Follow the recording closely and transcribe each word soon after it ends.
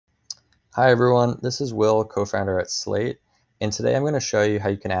Hi everyone, this is Will, co-founder at Slate, and today I'm going to show you how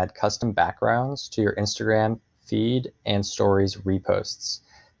you can add custom backgrounds to your Instagram feed and stories reposts.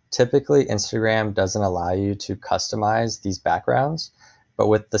 Typically, Instagram doesn't allow you to customize these backgrounds, but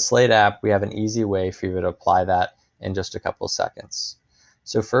with the Slate app, we have an easy way for you to apply that in just a couple of seconds.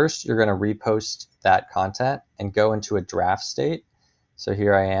 So first, you're going to repost that content and go into a draft state. So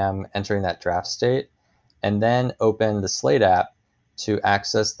here I am entering that draft state, and then open the Slate app to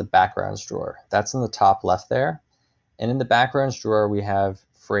access the backgrounds drawer. That's in the top left there. And in the backgrounds drawer, we have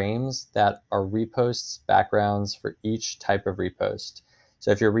frames that are reposts backgrounds for each type of repost. So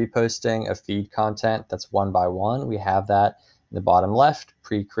if you're reposting a feed content that's 1x1, we have that in the bottom left,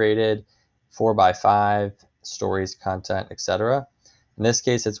 pre-created, 4x5, stories, content, etc. In this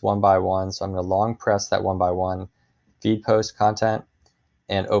case, it's 1x1, so I'm going to long press that 1x1 feed post content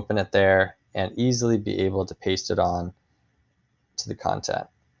and open it there and easily be able to paste it on to the content.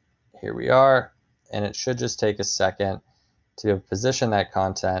 Here we are, and it should just take a second to position that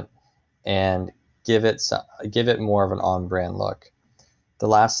content and give it more of an on-brand look. The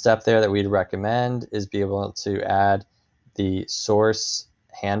last step there that we'd recommend is be able to add the source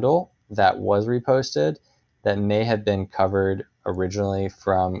handle that was reposted that may have been covered originally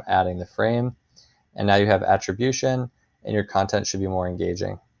from adding the frame. And now you have attribution and your content should be more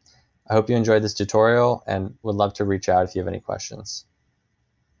engaging. I hope you enjoyed this tutorial and would love to reach out if you have any questions.